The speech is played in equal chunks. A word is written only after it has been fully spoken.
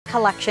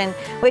collection,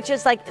 which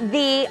is like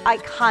the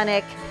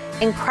iconic,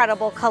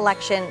 incredible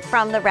collection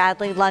from the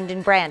RADLEY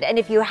London brand. And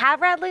if you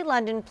have RADLEY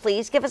London,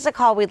 please give us a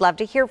call. We'd love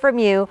to hear from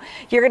you.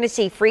 You're going to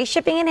see free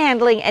shipping and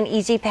handling and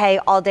easy pay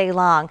all day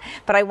long.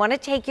 But I want to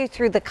take you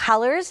through the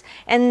colors,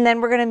 and then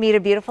we're going to meet a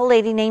beautiful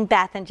lady named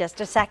Beth in just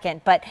a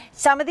second. But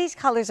some of these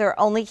colors are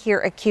only here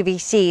at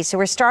QVC. So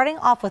we're starting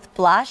off with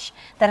blush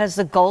that has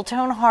the gold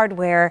tone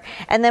hardware.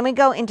 And then we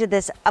go into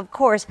this, of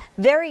course,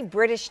 very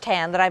British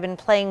tan that I've been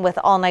playing with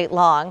all night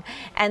long.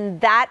 And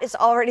that is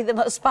already the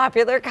most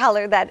popular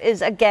color. That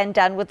is, again,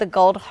 done with the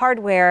gold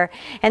hardware.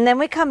 And then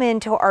we come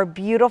into our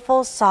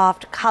beautiful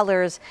soft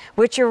colors,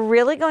 which you're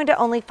really going to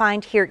only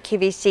find here at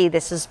QVC.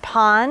 This is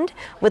Pond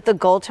with the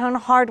gold tone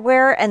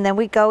hardware, and then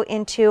we go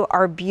into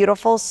our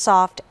beautiful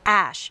soft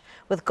ash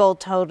with gold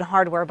tone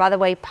hardware. By the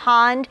way,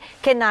 Pond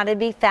cannot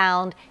be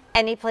found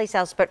anyplace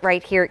else but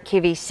right here at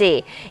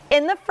QVC.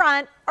 In the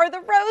front are the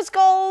rose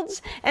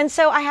golds. And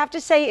so I have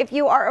to say, if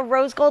you are a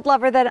rose gold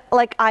lover that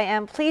like I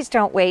am, please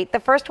don't wait.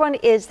 The first one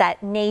is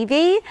that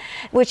navy,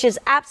 which is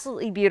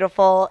absolutely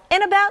beautiful.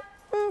 In about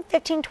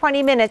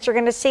 15-20 minutes, you're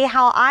going to see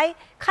how I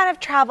kind of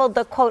traveled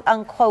the quote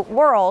unquote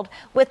world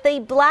with the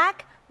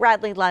black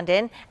RADLEY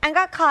London and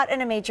got caught in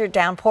a major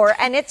downpour,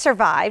 and it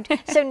survived.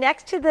 So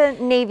next to the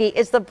navy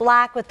is the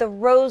black with the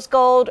rose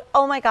gold.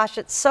 Oh my gosh,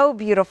 it's so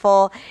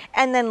beautiful.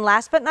 And then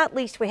last but not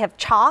least, we have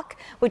chalk,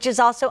 which is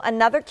also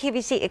another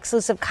QVC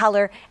exclusive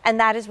color, and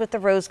that is with the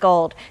rose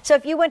gold. So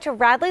if you went to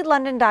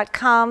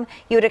radleylondon.com,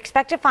 you would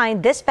expect to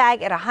find this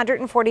bag at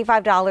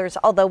 $145,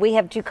 although we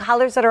have two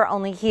colors that are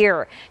only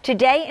here.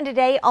 Today and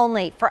today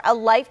only, for a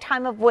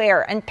lifetime of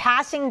wear and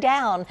passing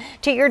down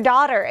to your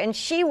daughter, and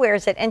she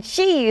wears it and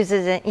she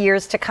uses it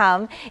years to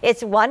come.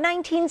 It's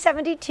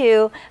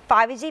 $119.72,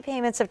 5 easy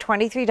payments of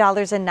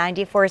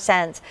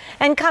 $23.94.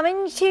 And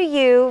coming to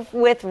you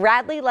with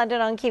RADLEY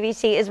London on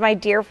QVC is my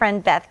dear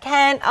friend Beth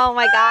Kent. Oh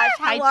my gosh,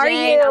 how are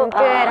Jane. you? I'm good.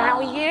 How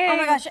are you? Oh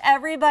my gosh,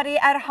 everybody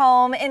at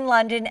home in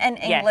London and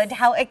England, Yes.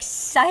 how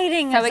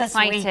exciting So is this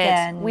excited.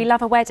 weekend? We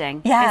love a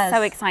wedding. Yes. It's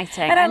so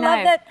exciting. And I know.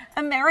 love that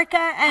America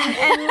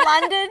and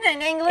London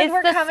and England It's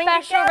were the coming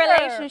special together.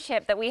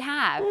 relationship that we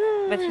have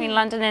between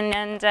London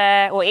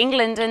and or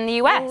England and the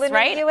US, England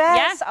right? and the US.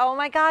 Yeah. Oh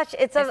my gosh,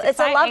 it's a love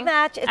exciting.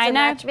 match. It's I a know.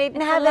 match made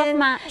in It's a heaven. love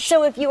match.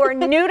 So if you are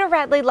new to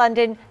RADLEY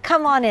London,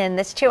 come on in.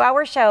 This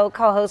 2-hour show,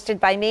 co-hosted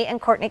by me and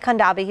Courtney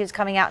Kondabi, who's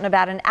coming out in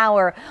about an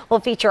hour, will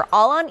feature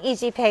all on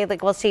Easy Pay,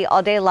 like we'll see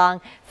all day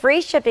long,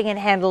 free shipping and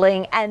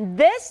handling, and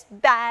this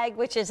bag,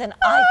 which is an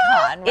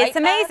icon. Right, It's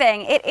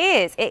amazing. It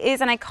is. It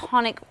is an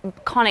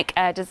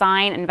iconic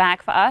design and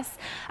bag for us.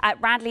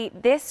 At RADLEY,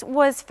 this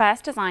was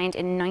first designed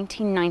in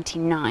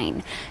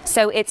 1999.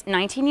 So it's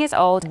 19 years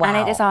old, and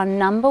it is our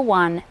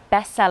 #1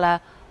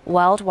 bestseller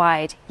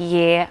worldwide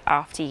year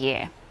after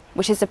year,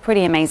 which is a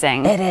pretty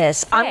amazing. It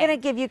is. I'm thing. going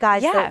to give you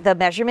guys Yeah. the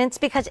measurements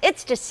because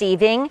it's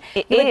deceiving.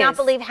 You would not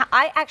believe how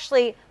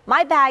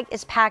my bag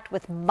is packed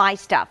with my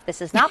stuff.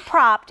 This is not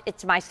propped,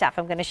 it's my stuff.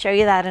 I'm going to show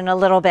you that in a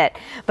little bit.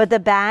 But the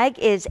bag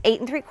is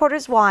 8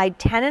 3/4 wide,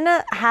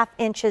 10.5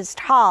 inches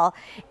tall.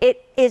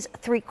 It is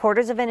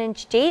 3/4 of an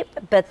inch deep,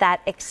 but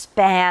that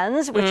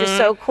expands, which is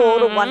so cool,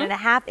 to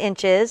 1.5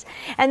 inches.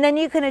 And then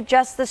you can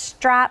adjust the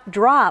strap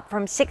drop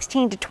from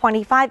 16 to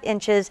 25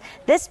 inches.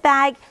 This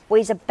bag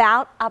weighs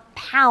about a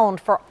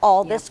pound for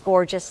all this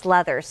gorgeous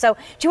leather. So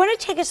do you want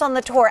to take us on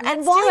the tour?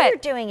 And while you're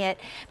doing it,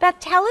 Beth,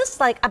 tell us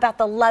about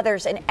the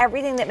leathers and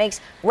everything that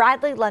makes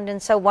RADLEY London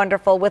so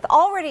wonderful, with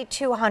already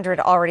 200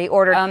 already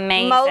ordered.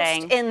 Amazing.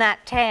 Most in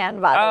that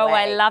tan, by the way. Oh,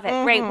 I love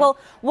it. Great. Well,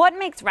 what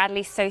makes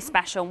RADLEY so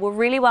special? We're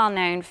really well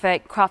known for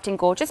crafting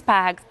gorgeous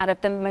bags out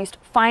of the most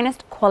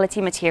finest quality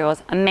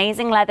materials.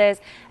 Amazing leathers,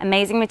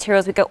 amazing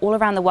materials. We go all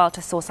around the world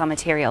to source our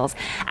materials.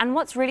 And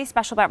what's really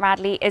special about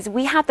RADLEY is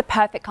we have the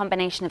perfect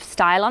combination of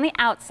style on the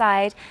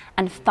outside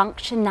and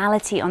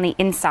functionality on the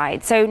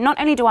inside. So not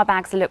only do our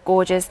bags look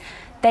gorgeous,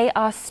 they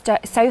are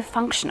so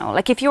functional.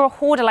 Like if you're a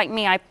hoarder like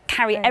me, I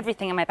carry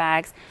everything in my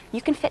bags.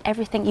 You can fit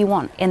everything you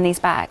want in these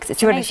bags.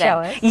 It's amazing. Do you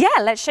want to show us?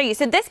 Yeah, let's show you.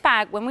 So this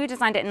bag, when we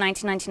designed it in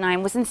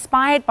 1999, was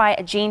inspired by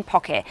a jean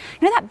pocket.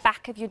 You know that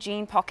back of your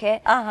jean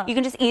pocket? You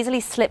can just easily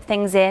slip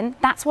things in.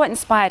 That's what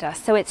inspired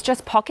us. So it's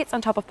just pockets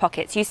on top of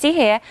pockets. You see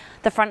here,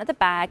 the front of the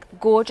bag,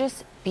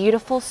 gorgeous,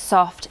 beautiful,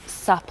 soft,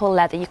 supple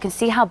leather. You can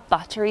see how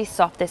buttery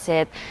soft this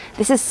is.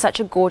 This is such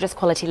a gorgeous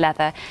quality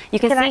leather. You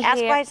can see I ask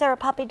here, why is there a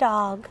puppy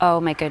dog? oh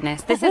my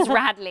goodness. This is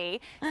RADLEY.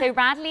 So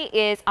RADLEY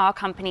is our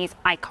company's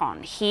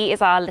icon. He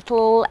is our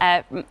little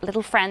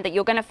friend that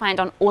you're going to find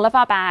on all of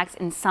our bags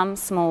in some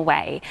small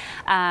way.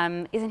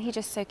 Isn't he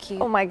just so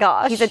cute? Oh my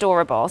gosh. He's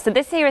adorable. So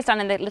this here is done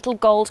in the little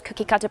gold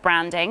cookie cutter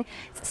branding.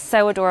 It's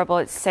so adorable.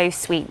 It's so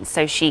sweet and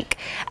so chic.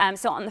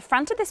 So on the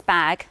front of this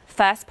bag,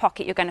 first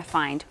pocket you're going to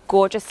find,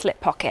 gorgeous slip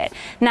pocket.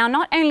 Now,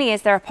 not only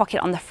is there a pocket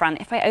on the front,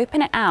 if I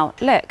open it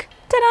out, look,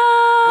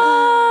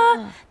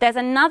 ta-da! There's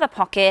another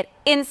pocket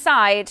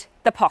inside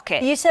the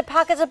pocket. You said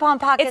pockets upon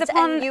pockets,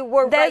 and you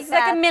were there's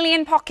right like a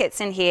million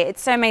pockets in here.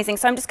 It's so amazing.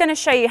 So I'm just going to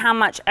show you how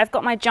much. I've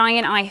got my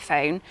giant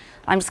iPhone.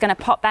 I'm just going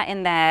to pop that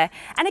in there.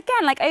 And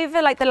again, like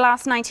over like the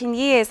last 19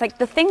 years, like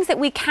the things that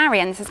we carry,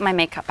 and this is my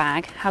makeup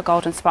bag, how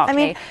gold and sparkly. I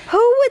mean,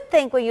 who would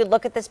think when you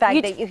look at this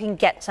bag that you can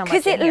get so much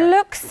in here? Because it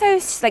looks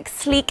so like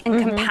sleek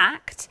and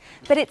compact,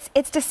 but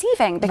it's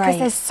deceiving because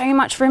there's so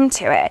much room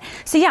to it.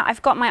 So yeah,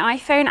 I've got my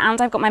iPhone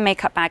and I've got my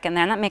makeup bag in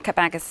there, and that makeup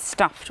bag is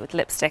stuffed with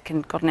lipstick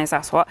and God knows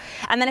else what.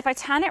 And then if I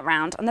turn it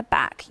round on the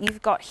back,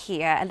 you've got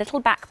here a little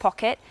back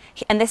pocket,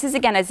 and this is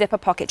again a zipper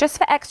pocket just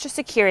for extra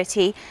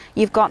security.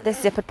 You've got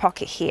this zippered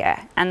pocket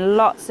here, and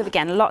lots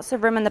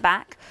of room in the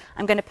back.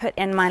 I'm going to put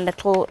in my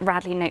little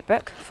RADLEY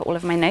notebook for all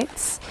of my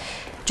notes,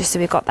 just so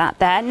we've got that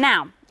there.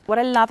 Now, what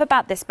I love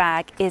about this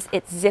bag is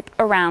its zip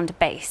around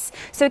base.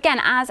 So again,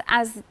 as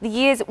the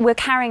years, we're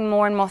carrying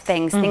more and more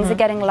things. Things are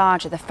getting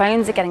larger, the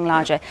phones are getting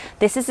larger.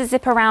 This is a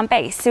zip around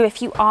base. So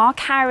if you are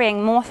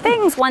carrying more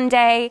things one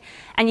day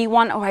and you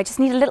want, oh, I just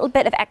need a little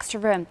bit of extra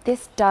room,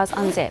 this does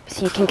unzip.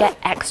 So you can get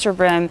extra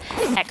room,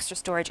 extra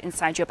storage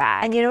inside your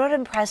bag. And you know what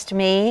impressed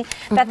me?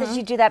 Beth, is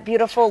you do that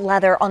beautiful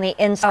leather on the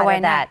inside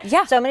of that.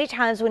 Yeah. So many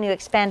times when you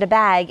expand a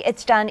bag,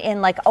 it's done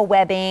in like a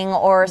webbing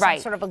or some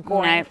sort of a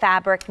goring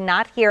fabric,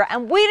 not here.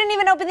 And we didn't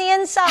even open the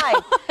inside.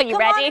 Are you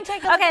ready?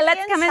 Okay,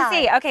 let's come and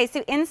see. Okay,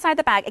 so inside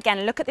the bag,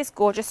 again, look at this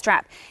gorgeous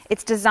strap.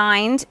 It's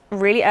designed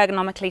really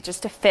ergonomically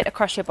just to fit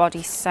across your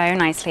body so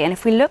nicely. And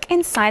if we look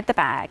inside the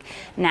bag,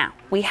 now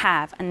we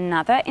have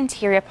another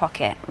interior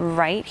pocket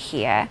right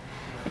here.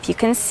 If you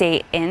can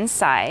see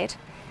inside,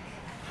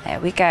 there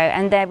we go.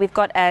 And there we've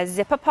got a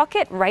zipper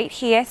pocket right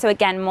here. So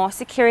again, more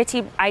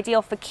security,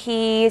 ideal for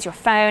keys, your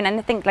phone,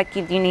 anything like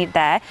you need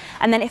there.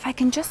 And then if I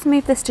can just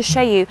move this to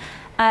show you,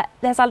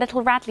 there's our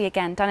little RADLEY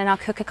again, done in our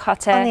cookie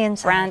cutter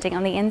branding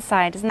on the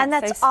inside. Isn't that so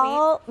sweet? And that's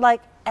all like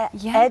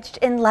edged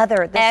in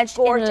leather. This edged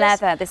gorgeous, in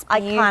leather, this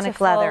iconic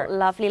leather.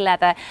 Lovely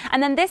leather.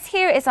 And then this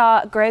here is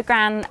our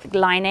Grosgrain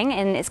lining,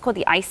 and it's called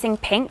the icing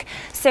pink.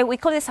 So we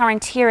call this our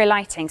interior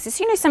lighting. So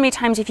you know, so many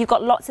times if you've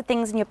got lots of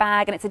things in your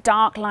bag and it's a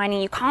dark lining,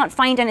 you can't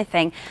find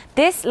anything,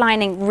 this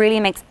lining really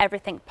makes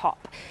everything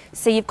pop.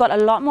 So you've got a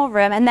lot more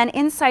room. And then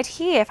inside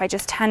here, if I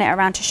just turn it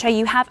around to show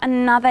you, have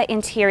another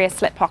interior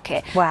slip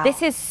pocket. Wow.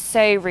 This is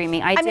so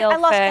roomy. Ideal I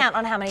lost count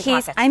on how many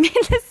pockets. I mean,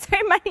 there's so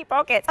many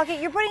pockets. Okay,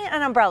 you're putting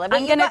an umbrella,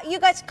 but you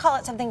guys call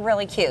it something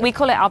really cute. We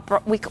call it I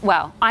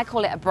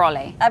call it a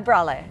brolly. A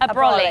brolly. A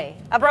brolly.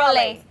 A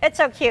brolly. It's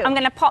so cute. I'm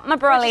going to pop my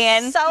brolly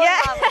in. So in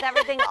love with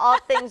everything, all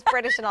things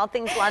British and all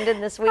things London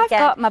this weekend. I've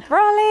got my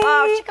brolly.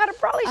 Oh, she got a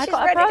brolly. She's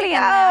ready to go.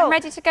 I'm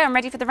ready to go. I'm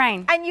ready for the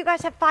rain. And you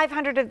guys have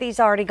 500 of these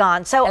already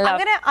gone. So I'm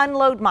going to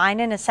unload mine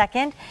in a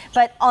second.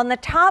 But on the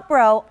top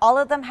row, all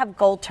of them have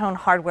gold tone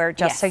hardware,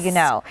 just so you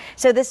know.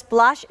 So this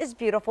blush is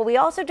beautiful. We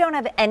also don't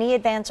have any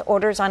advance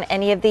orders on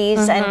any of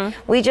these. And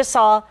we just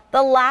saw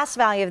the last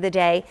value of the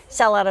day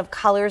sell out of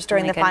colors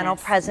during the final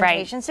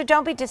presentation. So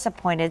don't be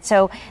disappointed.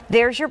 So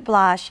there's your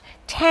blush.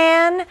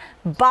 Tan,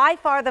 by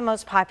far the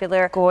most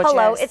popular. Gorgeous.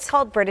 Hello, it's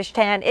called British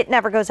Tan. It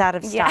never goes out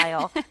of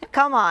style.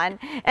 Come on.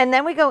 And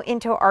then we go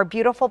into our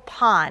beautiful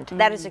Pond.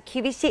 That is a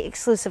QVC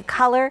exclusive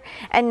color.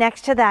 And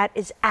next to that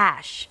is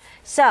Ash.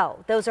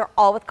 So those are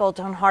all with gold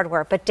tone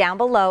hardware, but down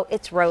below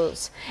it's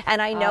rose.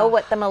 And I know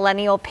what the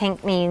millennial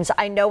pink means.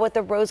 I know what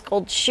the rose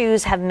gold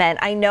shoes have meant.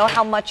 I know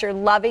how much you're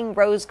loving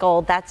rose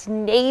gold. That's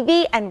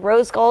navy and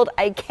rose gold.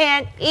 I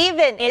can't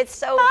even. It's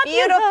so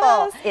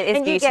beautiful. It is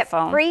and you get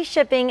free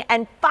shipping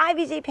and 5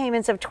 easy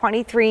payments of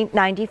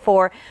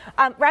 $23.94.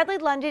 RADLEY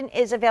London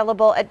is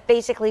available at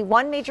basically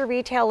one major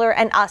retailer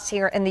and us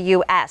here in the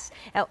U.S.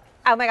 Now,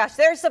 oh my gosh,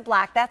 there's the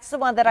black. That's the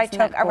one that I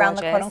took around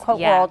the quote-unquote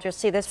world. You'll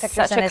see those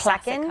pictures in a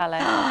second.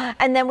 Color.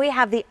 And then we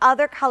have the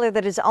other color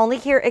that is only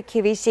here at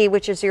QVC,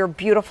 which is your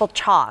beautiful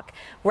chalk.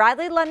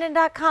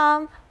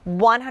 RADLEYLondon.com,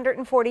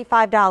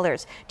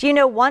 $145. Do you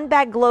know one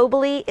bag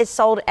globally is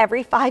sold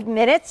every 5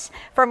 minutes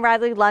from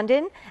RADLEY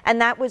London? And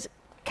that was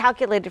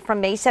calculated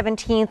from May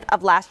 17th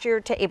of last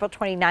year to April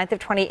 29th of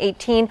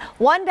 2018.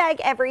 One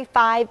bag every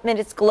 5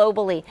 minutes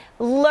globally.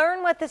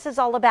 Learn what this is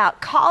all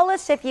about. Call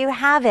us if you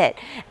have it.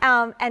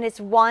 And it's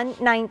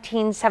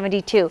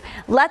 $119.72.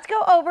 Let's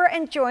go over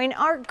and join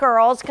our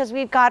girls because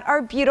we've got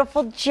our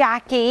beautiful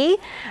Jackie.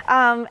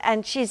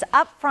 And she's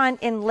up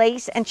front in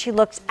lace and she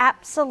looks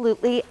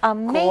absolutely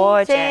amazing.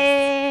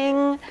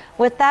 Gorgeous.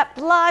 With that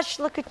blush.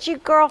 Look at you,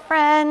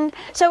 girlfriend.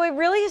 So it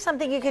really is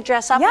something you could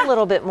dress up a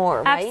little bit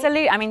more, right?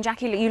 Absolutely. I mean,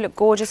 Jackie, you look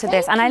gorgeous with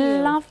this. And I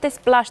love this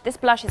blush. This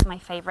blush is my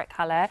favorite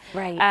color.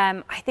 Right.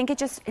 I think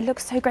it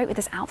looks so great with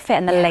this outfit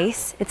and the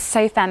lace. It's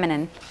so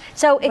feminine.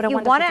 So if you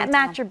want to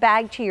match your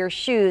bag to your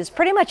shoes,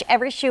 pretty much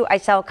every shoe I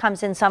sell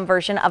comes in some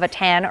version of a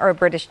tan or a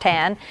British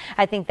tan.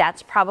 I think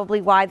that's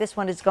probably why this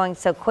one is going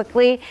so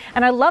quickly.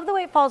 And I love the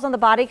way it falls on the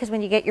body because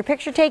when you get your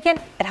picture taken,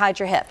 it hides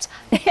your hips.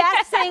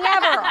 Best thing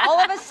ever. All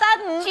of a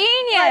sudden,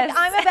 genius. Like,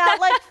 I'm about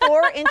like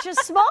 4 inches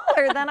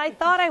smaller than I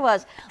thought I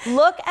was.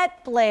 Look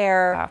at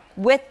Blair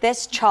with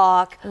this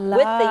chalk,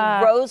 with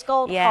the rose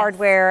gold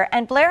hardware.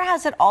 And Blair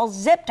has it all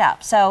zipped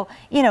up. So,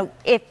 you know,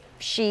 if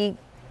she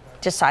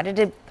decided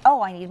to,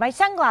 oh, I need my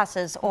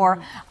sunglasses,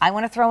 or I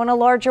want to throw in a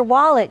larger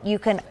wallet, you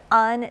can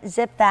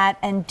unzip that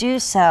and do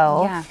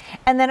so. Yeah.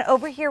 And then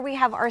over here we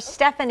have our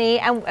Stephanie,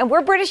 and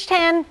we're British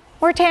tan.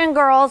 We're tan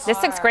girls.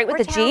 This looks great with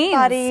We're the tan jeans.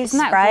 buddies, Isn't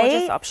that right? a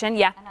gorgeous option?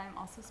 Yeah. And I'm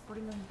also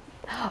sporting them.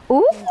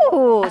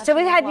 Ooh, so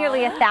we've had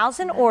nearly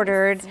 1,000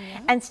 ordered,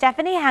 and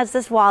Stephanie has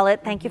this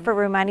wallet, thank you for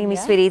reminding me,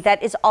 sweetie,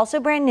 that is also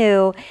brand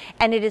new,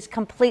 and it is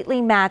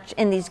completely matched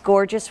in these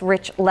gorgeous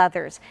rich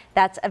leathers.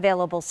 That's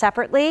available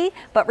separately,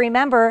 but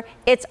remember,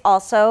 it's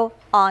also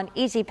on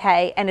Easy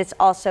Pay, and it's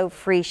also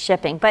free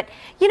shipping. But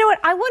you know what,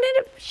 I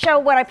wanted to show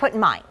what I put in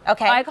mine,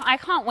 okay? I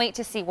can't wait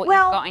to see what you've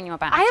got in your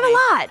bag. I have a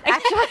lot,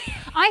 actually.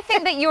 I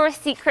think that you're a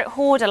secret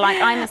hoarder,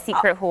 like I'm a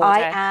secret hoarder.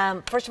 I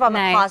am. First of all, I'm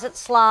a closet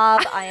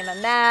slob. I am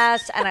a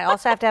mess, and I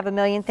also have to have a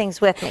million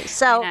things with me.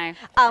 So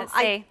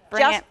I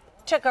just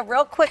took a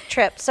real quick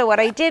trip. So what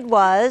I did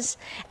was,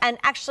 and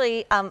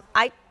actually,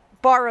 I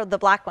borrowed the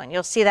black one.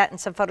 You'll see that in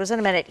some photos in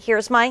a minute.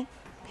 Here's my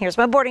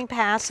boarding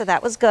pass, so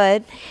that was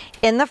good.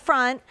 In the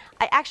front,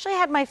 I actually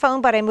had my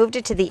phone, but I moved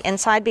it to the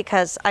inside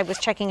because I was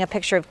checking a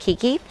picture of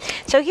Kiki.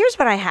 So here's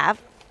what I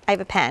have. I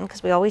have a pen,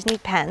 because we always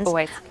need pens.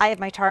 Always. I have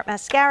my Tarte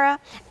mascara,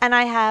 and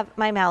I have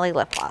my Mally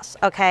lip gloss,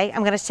 okay?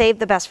 I'm going to save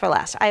the best for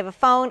last. I have a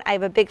phone. I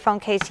have a big phone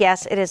case.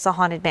 Yes, it is the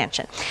Haunted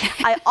Mansion.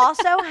 I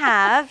also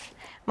have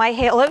my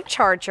Halo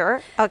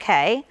charger,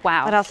 okay?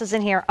 Wow. What else is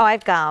in here? Oh, I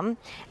have gum.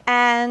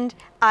 And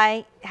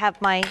I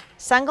have my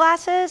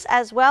sunglasses,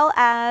 as well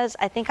as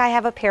I think I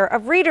have a pair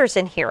of readers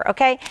in here,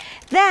 okay?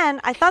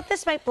 Then I thought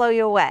this might blow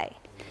you away.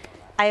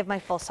 I have my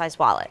full-size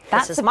wallet.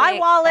 This is my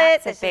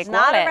wallet. This is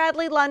not a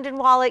Radley London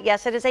wallet.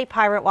 Yes, it is a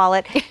pirate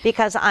wallet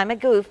because I'm a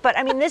goof. But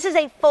I mean, this is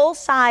a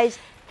full-size,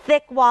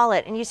 thick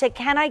wallet. And you say,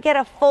 can I get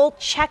a full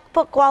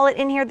checkbook wallet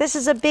in here? This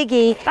is a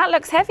biggie. That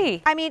looks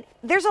heavy. I mean,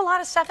 there's a lot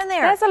of stuff in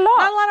there. There's a lot.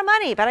 Not a lot of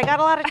money, but I got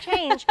a lot of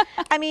change.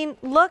 I mean,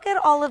 look at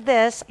all of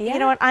this. Yeah. You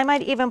know what? I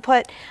might even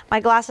put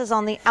my glasses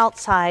on the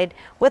outside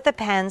with a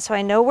pen so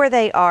I know where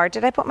they are.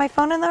 Did I put my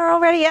phone in there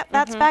already? Yep,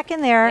 that's back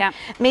in there. Yeah.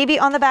 Maybe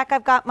on the back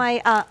I've got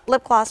my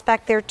lip gloss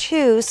back there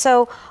too.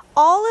 So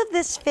all of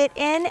this fit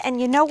in, and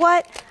you know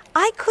what?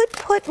 I could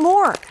put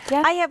more.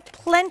 Yeah. I have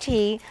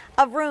plenty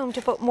of room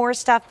to put more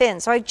stuff in.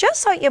 So I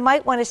just thought you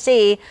might want to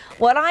see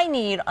what I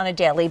need on a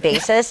daily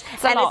basis.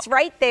 And it's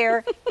right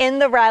there in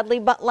the Radley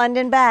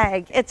London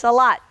bag. It's a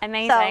lot.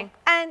 Amazing. So,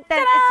 and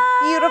then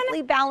it's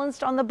beautifully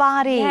balanced on the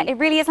body. Yeah, it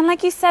really is. And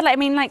like you said, like, I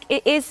mean, like,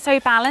 it is so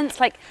balanced.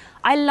 Like,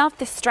 I love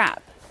this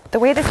strap. The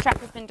way the strap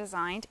has been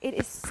designed, it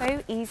is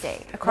so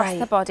easy across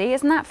the body.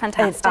 Isn't that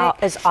fantastic?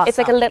 It's awesome. It's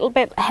like a little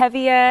bit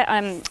heavier,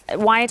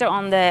 wider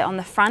on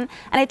the front,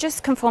 and it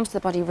just conforms to the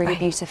body really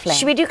beautifully.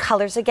 Should we do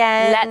colors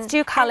again? Let's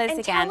do colors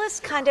and again. Tell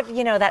us kind of,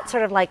 you know, that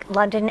sort of like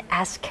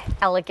London-esque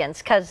elegance,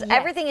 because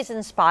everything is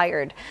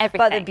inspired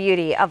by the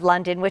beauty of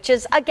London, which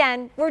is,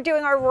 again, we're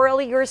doing our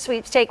Royal Year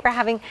sweepstake. We're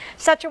having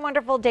such a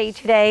wonderful day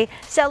today,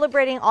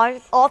 celebrating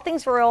all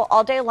things royal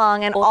all day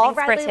long, and all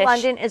Radley British.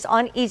 London is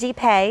on Easy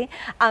Pay.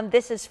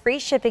 This is free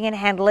shipping and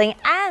handling,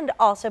 and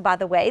also, by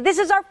the way, this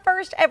is our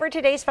first ever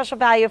Today Special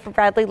Value for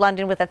Radley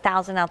London with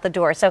 1,000 out the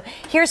door. So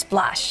here's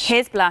blush.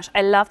 Here's blush.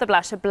 I love the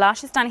blush. So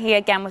blush is done here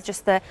again with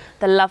just the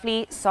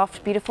lovely,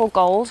 soft, beautiful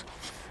gold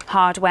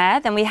hardware.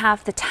 Then we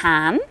have the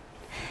tan.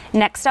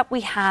 Next up,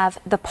 we have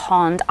the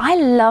pond. I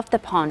love the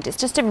pond. It's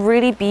just a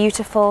really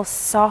beautiful,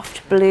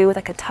 soft blue with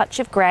like a touch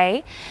of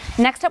grey.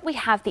 Next up, we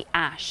have the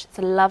ash. It's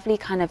a lovely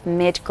kind of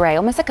mid-grey,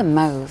 almost like a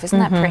mauve. Isn't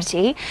that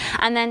pretty?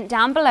 And then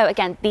down below,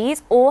 again,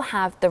 these all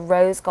have the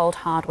rose gold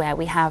hardware.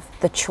 We have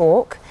the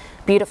chalk,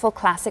 beautiful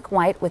classic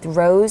white with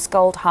rose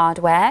gold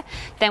hardware.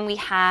 Then we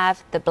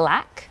have the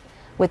black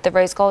with the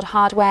rose gold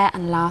hardware,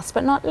 and last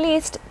but not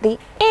least, the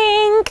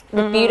ink,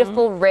 the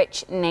beautiful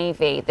rich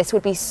navy. This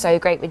would be so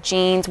great with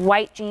jeans,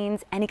 white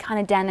jeans, any kind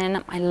of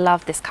denim. I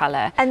love this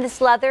color. And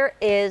this leather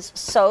is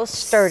so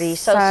sturdy,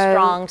 so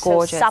strong,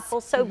 gorgeous. so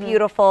supple, so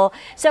beautiful.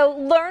 So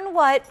learn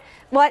what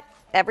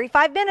every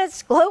 5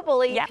 minutes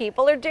globally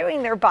people are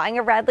doing. They're buying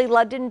a Radley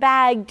London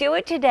bag. Do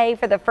it today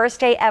for the first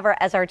day ever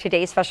as our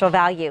Today's Special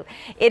Value.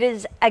 It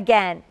is,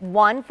 again,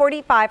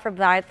 $145 from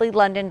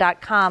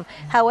RadleyLondon.com.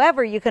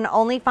 However, you can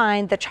only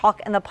find the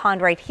chalk and the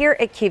pond right here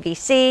at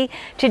QVC.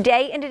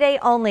 Today and today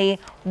only,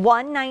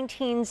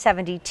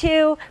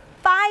 $119.72.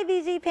 5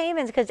 easy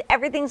payments, because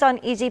everything's on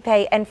Easy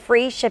Pay and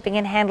free shipping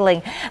and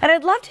handling. And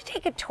I'd love to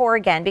take a tour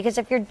again, because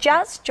if you're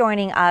just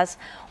joining us,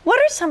 what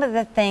are some of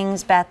the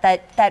things, Beth,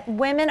 that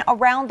women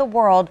around the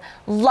world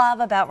love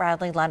about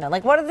Radley London?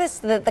 Like, what are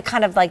the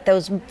kind of like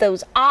those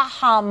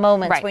aha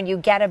moments when you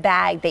get a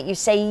bag that you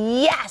say,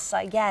 yes,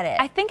 I get it?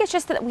 I think it's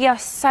just that we are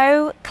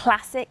so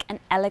classic and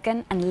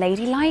elegant and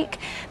ladylike,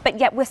 but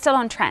yet we're still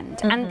on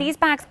trend. And these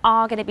bags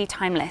are going to be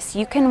timeless.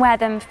 You can wear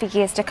them for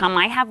years to come.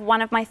 I have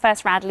one of my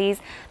first Radleys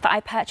that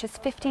I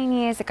purchased 15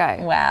 years ago.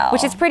 Wow.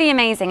 Which is pretty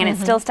amazing, and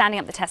it's still standing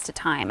up the test of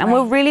time. And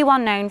we're really well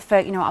known for,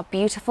 you know, our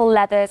beautiful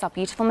leathers, our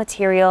beautiful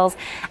materials. materials,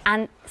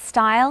 and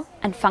style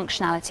and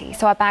functionality.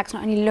 So our bags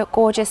not only look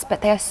gorgeous,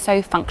 but they are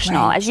so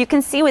functional. Right. As you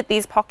can see with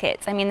these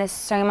pockets, I mean, there's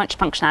so much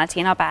functionality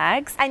in our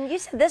bags. And you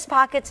said this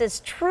pockets is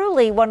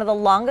truly one of the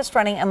longest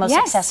running and most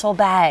successful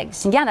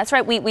bags. Yeah, that's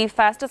right. We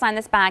first designed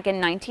this bag in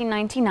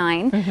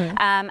 1999,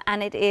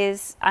 and it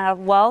is a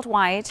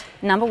worldwide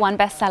 #1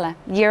 bestseller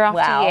year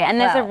after year. And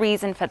there's a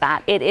reason for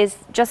that. It is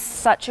just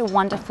such a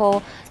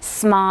wonderful,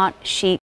 smart, chic